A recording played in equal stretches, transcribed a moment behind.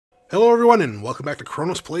Hello everyone and welcome back to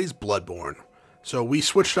Chronos Plays Bloodborne. So we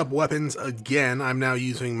switched up weapons again. I'm now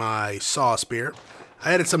using my saw spear.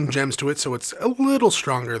 I added some gems to it so it's a little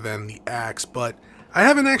stronger than the axe, but I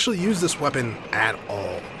haven't actually used this weapon at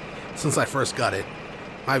all since I first got it.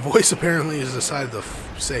 My voice apparently has decided to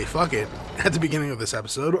say fuck it at the beginning of this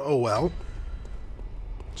episode. Oh well.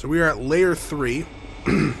 So we are at layer 3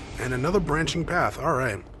 and another branching path.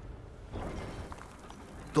 Alright.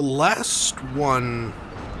 The last one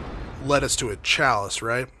led us to a chalice,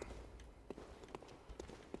 right?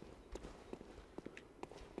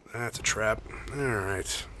 That's a trap.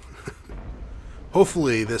 Alright.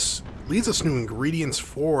 Hopefully this leads us to ingredients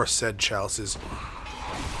for said chalices.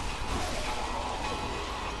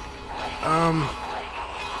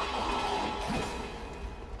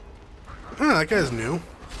 That guy's new.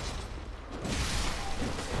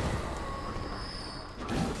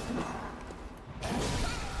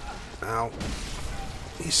 Ow.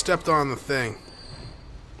 He stepped on the thing.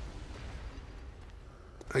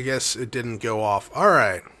 I guess it didn't go off.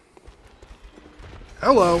 Alright.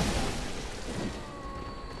 Hello.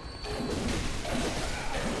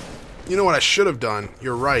 You know what I should have done,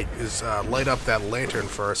 you're right, is light up that lantern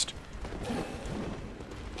first.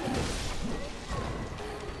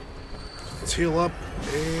 Let's heal up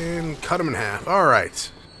and cut him in half.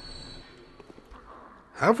 Alright.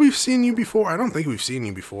 Have we seen you before? I don't think we've seen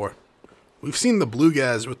you before. We've seen the blue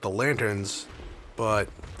guys with the lanterns, but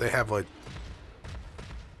they have like...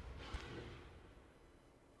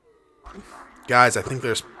 Guys, I think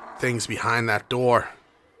there's things behind that door.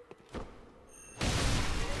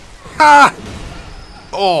 Ha!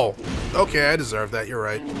 Oh! Okay, I deserve that, you're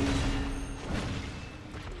right.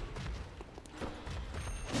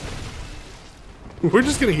 We're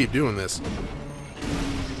just gonna keep doing this.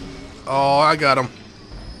 Oh, I got him.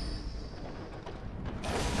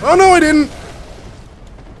 Oh no, I didn't!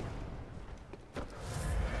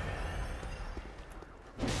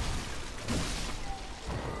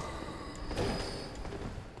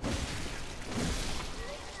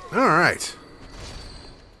 Alright.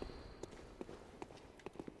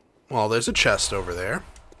 Well, there's a chest over there.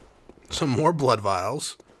 Some more blood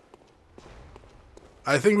vials.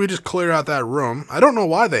 I think we just cleared out that room. I don't know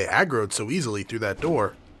why they aggroed so easily through that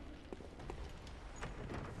door.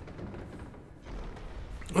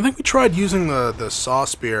 I think we tried using the saw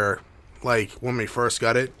spear, like, when we first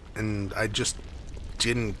got it, and I just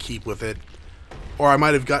didn't keep with it. Or I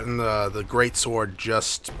might have gotten the great sword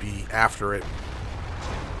just to be after it.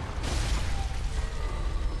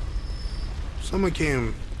 Someone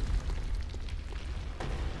came...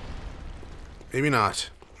 Maybe not.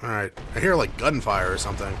 Alright. I hear, like, gunfire or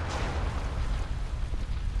something.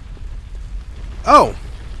 Oh!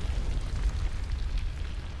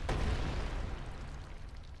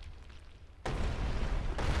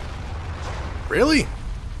 Really?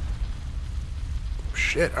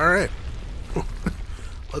 Shit, alright.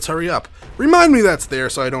 Let's hurry up. Remind me that's there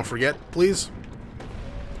so I don't forget, please.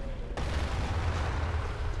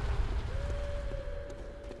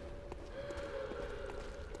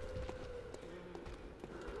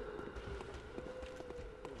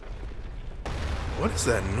 What is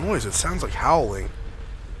that noise? It sounds like howling.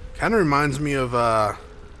 Kind of reminds me of,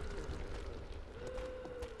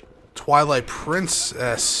 Twilight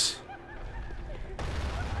Princess.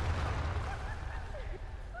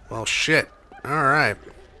 Well, shit. Alright.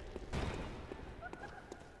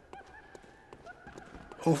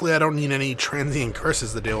 Hopefully I don't need any transient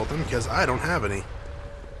curses to deal with them, because I don't have any.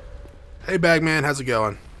 Hey, Bagman, how's it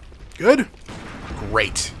going? Good?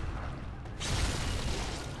 Great.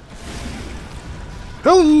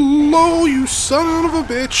 Hello, you son of a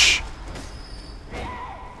bitch!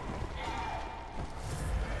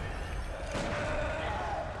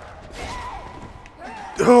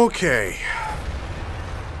 Okay.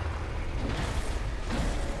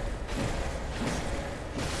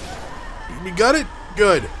 We got it?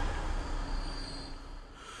 Good.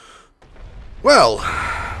 Well,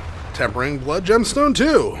 tempering blood gemstone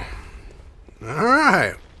too.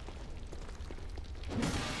 Alright.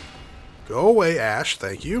 Go away, Ash,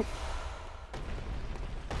 thank you.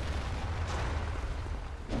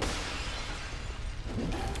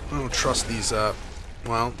 I don't trust these, well,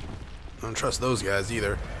 I don't trust those guys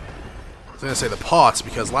either. I was gonna say the pots,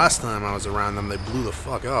 because last time I was around them, they blew the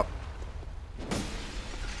fuck up.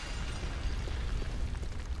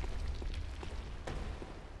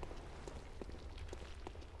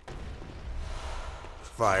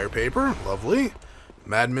 Fire paper, lovely.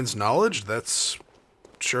 Madman's knowledge, that's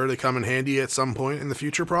sure to come in handy at some point in the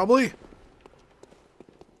future, probably.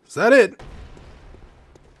 Is that it?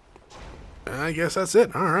 I guess that's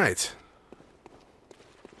it. Alright.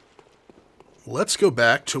 let's go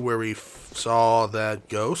back to where we saw that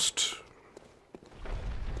ghost.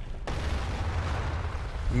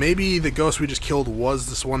 Maybe the ghost we just killed was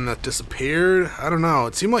this one that disappeared? I don't know.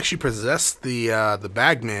 It seemed like she possessed the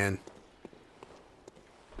bagman.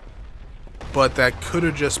 But that could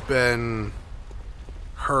have just been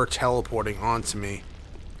her teleporting onto me.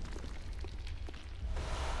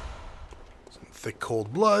 Some thick,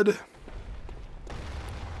 cold blood.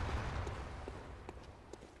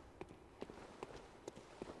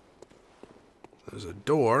 There's a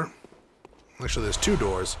door. Actually, there's two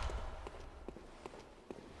doors.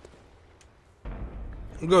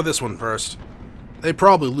 We'll go this one first. They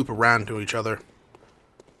probably loop around to each other.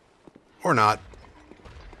 Or not.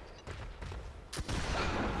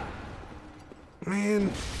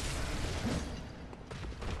 Man.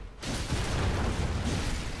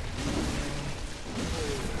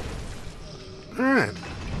 Alright.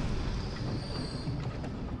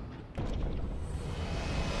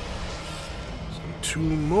 Some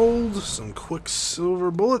tomb mold, some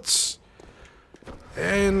quicksilver bullets.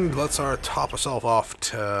 And let's top ourselves off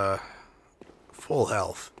to full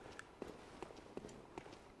health.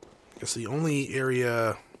 Guess the only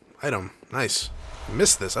area item. Nice. I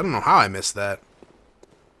missed this. I don't know how I missed that.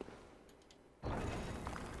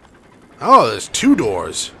 Oh, there's two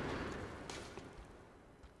doors.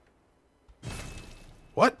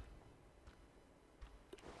 What?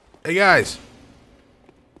 Hey guys.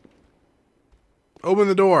 Open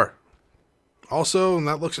the door. Also,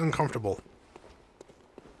 that looks uncomfortable.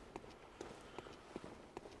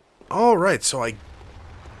 Alright, so I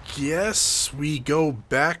guess we go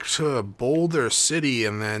back to Boulder City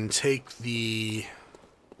and then take the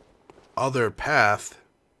other path.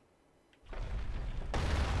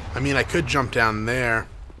 I mean, I could jump down there.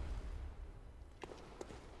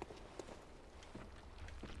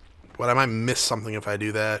 But I might miss something if I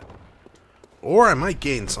do that. Or I might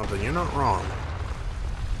gain something, you're not wrong.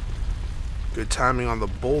 Good timing on the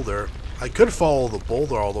boulder. I could follow the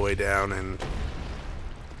boulder all the way down and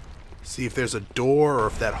see if there's a door or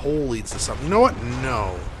if that hole leads to something. You know what?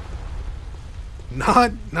 No.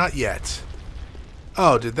 Not yet.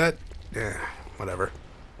 Oh, did that... whatever.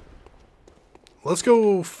 Let's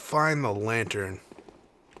go find the lantern.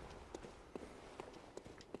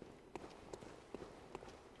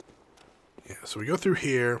 Yeah, so we go through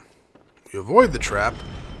here. We avoid the trap.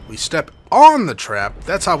 We step on the trap.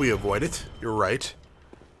 That's how we avoid it. You're right.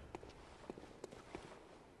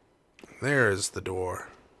 There's the door.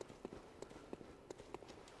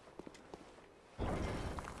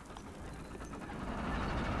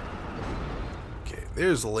 Okay,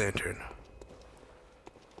 there's the lantern.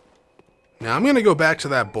 Now I'm going to go back to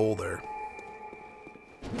that boulder.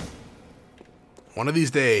 One of these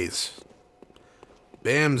days.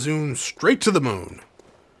 Bam, zoom, straight to the moon.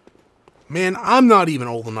 Man, I'm not even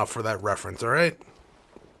old enough for that reference, alright?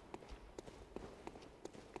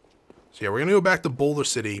 So yeah, we're going to go back to Boulder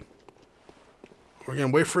City. We're going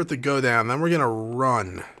to wait for it to go down. Then we're going to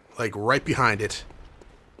run, like, right behind it.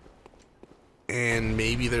 And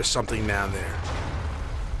maybe there's something down there.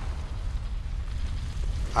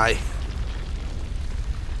 I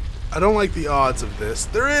don't like the odds of this.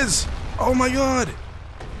 There is! Oh my god!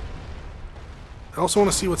 I also want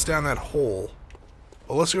to see what's down that hole.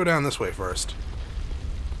 Well, let's go down this way first.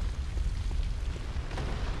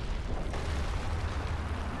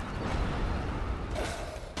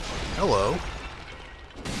 Hello.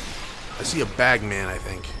 I see a bagman, I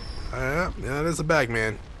think. Yeah, that is a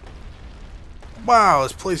bagman. Wow,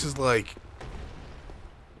 this place is, like,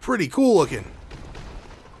 pretty cool looking.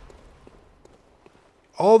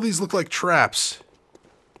 All these look like traps.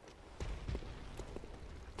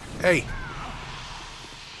 Hey.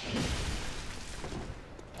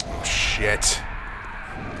 Oh, shit.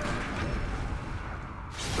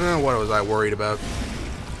 What was I worried about?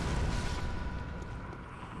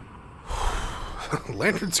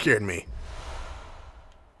 Lantern scared me.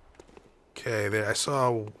 Okay, there I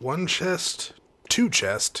saw one chest, two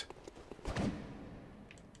chests.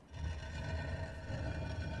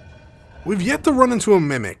 We've yet to run into a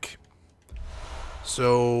mimic.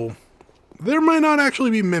 So, there might not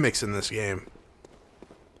actually be mimics in this game.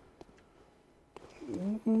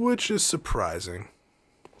 Which is surprising.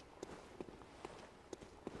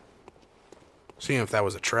 Seeing if that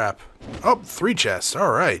was a trap. Oh, 3 chests,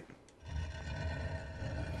 alright.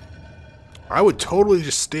 I would totally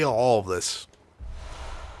just steal all of this.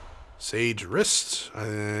 Sage wrist.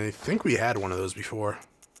 I think we had one of those before.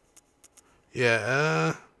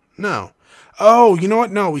 Yeah, no. Oh, you know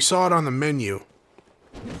what? No, we saw it on the menu.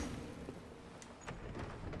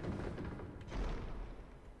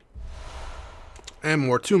 And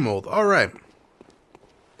more tomb mold. Alright.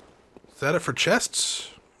 that it for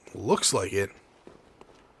chests? Looks like it.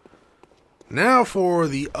 Now for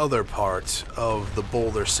the other part of the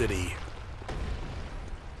Boulder City.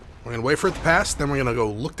 We're going to wait for it to pass, then we're going to go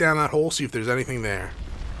look down that hole, see if there's anything there.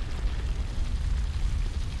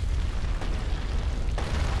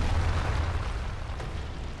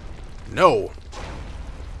 No.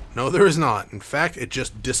 No, there is not. In fact, it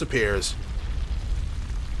just disappears.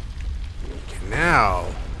 Okay, now,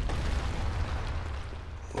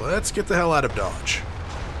 let's get the hell out of Dodge.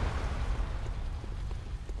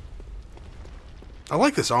 I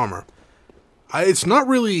like this armor. It's not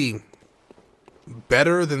really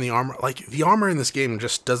better than the armor. Like, the armor in this game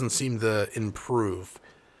just doesn't seem to improve.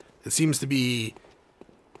 It seems to be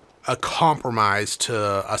a compromise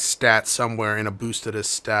to a stat somewhere and a boost to this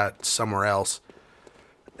stat somewhere else.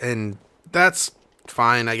 And that's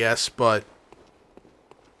fine, I guess, but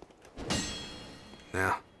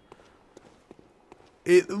yeah.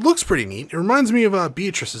 It looks pretty neat. It reminds me of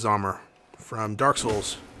Beatrice's armor from Dark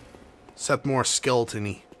Souls, except more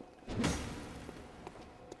skeleton-y.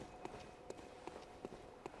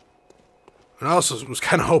 And I also was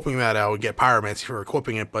kind of hoping that I would get pyromancy for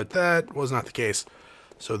equipping it, but that was not the case.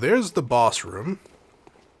 So there's the boss room.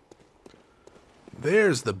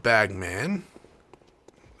 There's the bagman.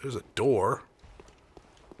 There's a door.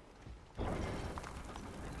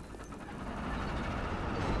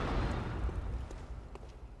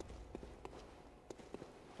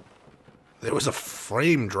 There was a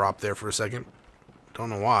frame drop there for a second. Don't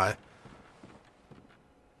know why.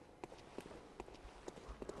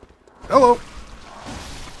 Hello.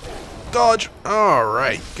 Dodge.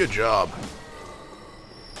 Alright, good job.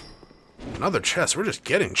 Another chest. We're just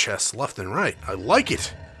getting chests left and right. I like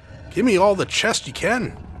it. Give me all the chests you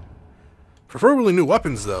can. Preferably new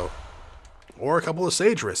weapons, though. Or a couple of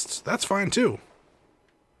sage wrists. That's fine, too.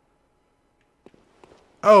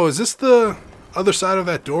 Oh, is this the other side of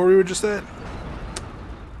that door we were just at?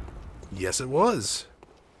 Yes, it was.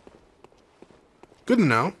 Good to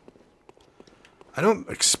know. I don't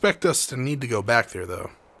expect us to need to go back there,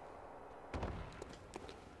 though.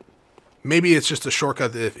 Maybe it's just a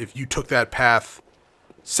shortcut if you took that path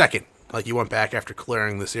second, like you went back after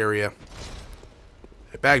clearing this area.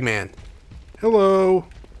 Hey, Bagman. Hello.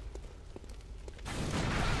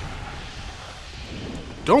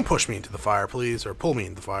 Don't push me into the fire, please, or pull me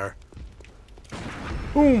into the fire.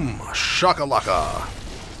 Boom! Shakalaka!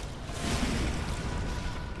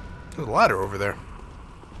 There's a ladder over there.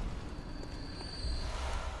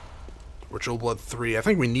 Ritual Blood 3. I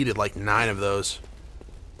think we needed like 9 of those.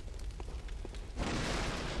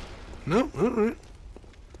 No? Alright.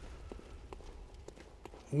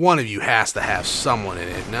 One of you has to have someone in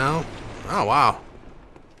it, no? Oh, wow.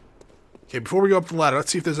 Okay, before we go up the ladder,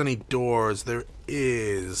 let's see if there's any doors. There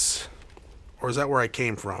is. Or is that where I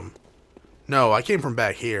came from? No, I came from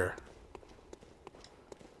back here.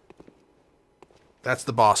 That's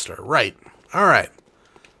the boss door. Right. Alright.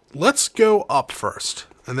 Let's go up first,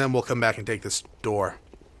 and then we'll come back and take this door.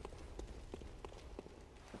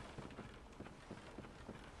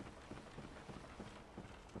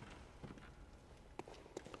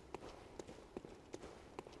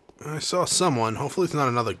 I saw someone. Hopefully it's not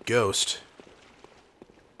another ghost.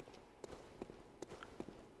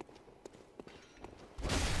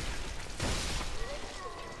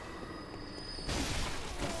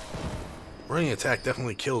 Running attack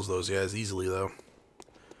definitely kills those guys easily, though.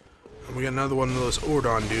 And we got another one of those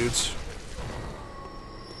Ordon dudes.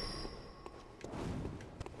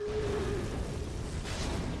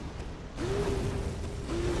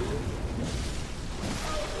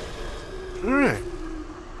 Alright.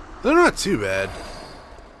 They're not too bad.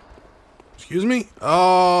 Excuse me?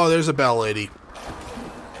 Oh, there's a bell lady.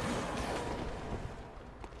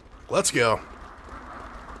 Let's go.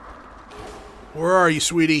 Where are you,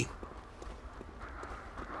 sweetie?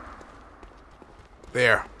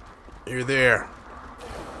 There. You're there.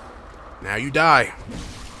 Now you die.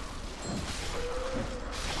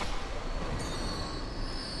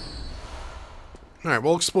 Alright,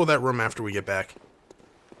 we'll explore that room after we get back.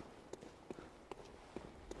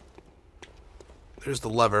 There's the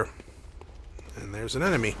lever. And there's an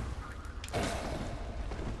enemy.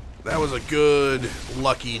 That was a good,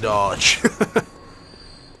 lucky dodge.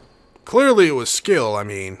 Clearly it was skill, I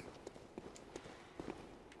mean.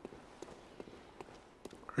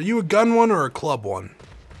 Are you a gun one or a club one?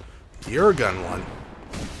 You're a gun one.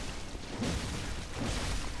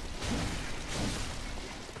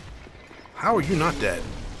 How are you not dead?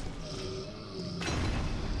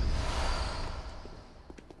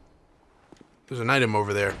 There's an item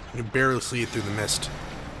over there. You can barely see it through the mist.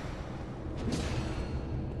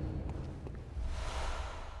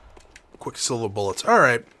 quick silver bullets.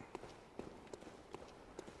 Alright.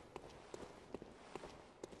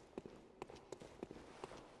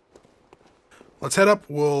 Let's head up.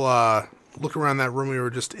 We'll look around that room we were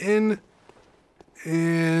just in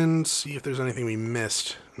and see if there's anything we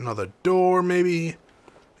missed. Another door, maybe.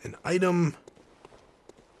 An item.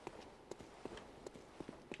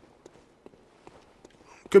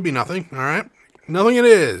 Could be nothing. Alright. Nothing it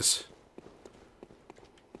is.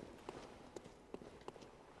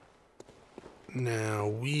 Now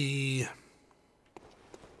we...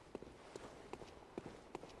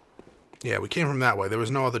 Yeah, we came from that way. There was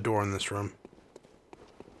no other door in this room.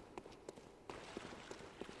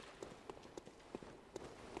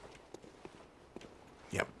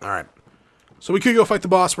 Yep, alright. So we could go fight the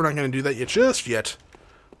boss. We're not going to do that yet, just yet.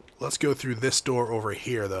 Let's go through this door over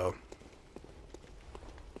here, though.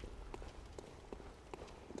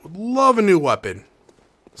 Would love a new weapon.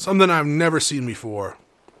 Something I've never seen before.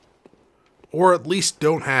 Or at least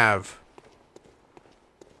don't have.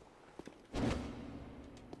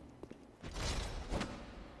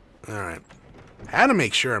 Alright. Had to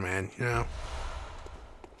make sure, man, you know.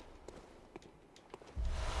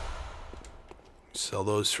 Sell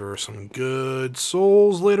those for some good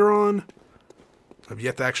souls later on. I've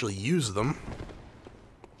yet to actually use them.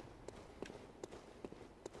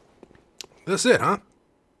 That's it, huh?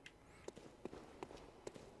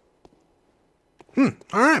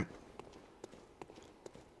 Alright.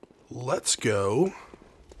 Let's go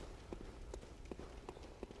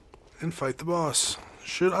and fight the boss.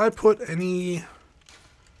 Should I put any...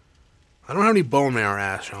 I don't have any bone marrow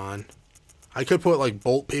ash on. I could put, like,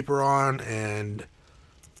 bolt paper on, and...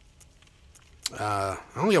 I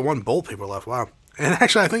only got one bolt paper left, wow. And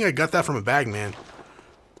actually, I think I got that from a bag, man.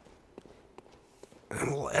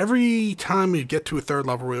 And every time we get to a third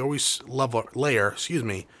level, we always...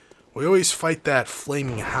 we always fight that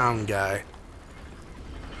flaming hound guy.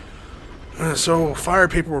 So, fire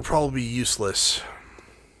paper would probably be useless.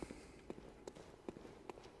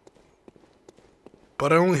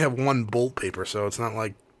 But I only have one bolt paper, so it's not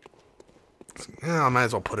like... Yeah, I might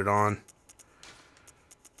as well put it on.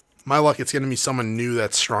 My luck, it's going to be someone new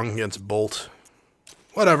that's strong against bolt.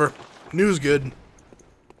 Whatever. New's good.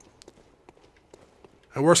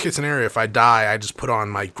 And worst case scenario, if I die, I just put on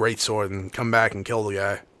my greatsword and come back and kill the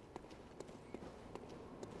guy.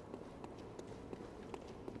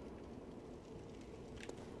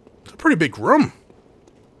 It's a pretty big room.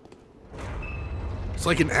 It's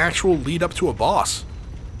like an actual lead up to a boss.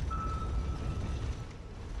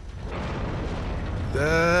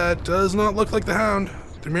 That does not look like the Hound.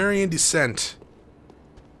 Pthumerian Descent.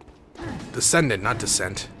 Descendant, not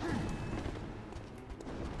Descent.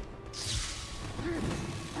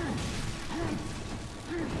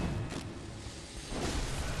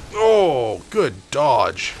 Oh, good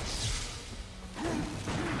dodge.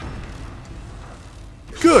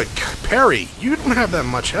 Good parry. You don't have that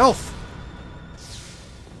much health.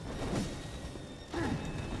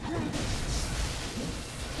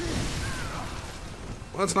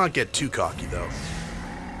 Let's not get too cocky, though.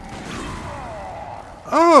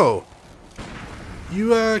 Oh! You,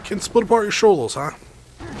 can split apart your shoulders, huh?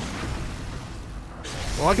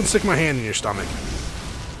 Well, I can stick my hand in your stomach.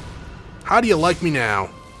 How do you like me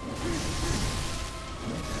now?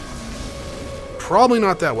 Probably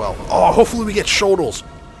not that well. Oh, hopefully we get shoulders.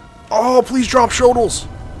 Oh, please drop shoulders.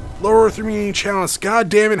 Lower Pthumerian Chalice. God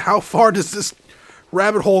damn it, how far does this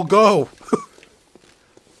rabbit hole go?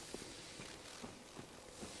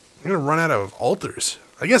 I'm gonna run out of altars.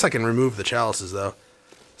 I guess I can remove the chalices, though.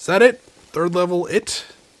 Is that it? Third level, it?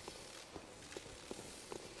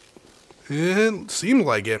 It seemed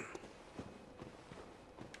like it.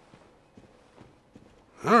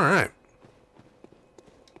 Alright.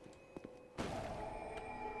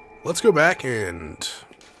 Let's go back and,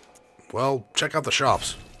 well, check out the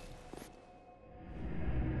shops.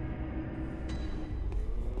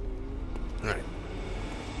 Alright.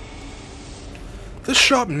 This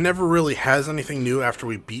shop never really has anything new after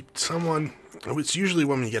we beat someone. It's usually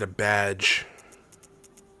when we get a badge.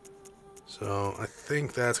 So I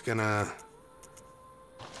think that's gonna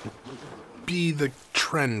be the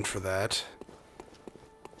trend for that.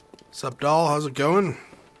 Sup, doll? How's it going?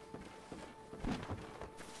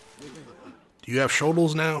 Do you have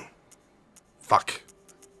shoulders now? Fuck.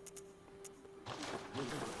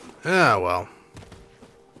 Ah, well.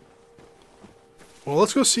 Well,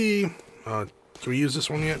 let's go see... can we use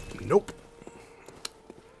this one yet? Nope.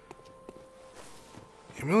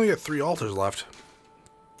 And we only got 3 altars left.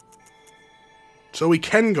 So we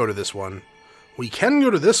can go to this one. We can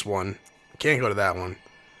go to this one. We can't go to that one.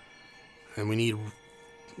 And we need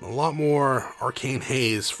A lot more arcane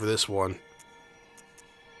haze for this one.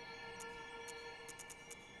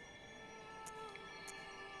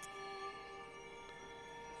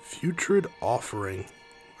 Putrid Offering.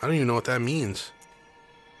 I don't even know what that means.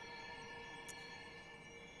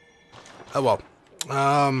 Oh well.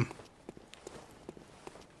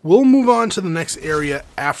 We'll move on to the next area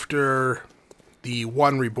after the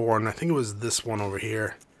one reborn. I think it was this one over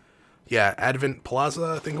here. Yeah, Advent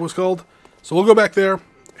Plaza, I think it was called. So we'll go back there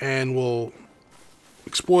and we'll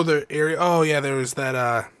explore the area. Oh yeah, there was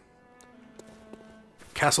that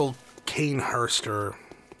Castle Canehurst, or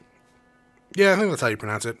yeah, I think that's how you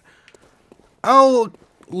pronounce it. I'll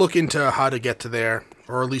look into how to get to there,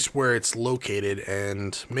 or at least where it's located,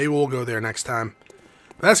 and maybe we'll go there next time.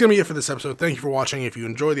 That's going to be it for this episode. Thank you for watching. If you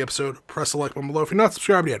enjoyed the episode, press the like button below. If you're not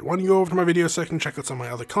subscribed yet, why don't you go over to my video section, check out some of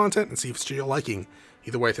my other content, and see if it's to your liking.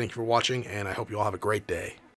 Either way, thank you for watching, and I hope you all have a great day.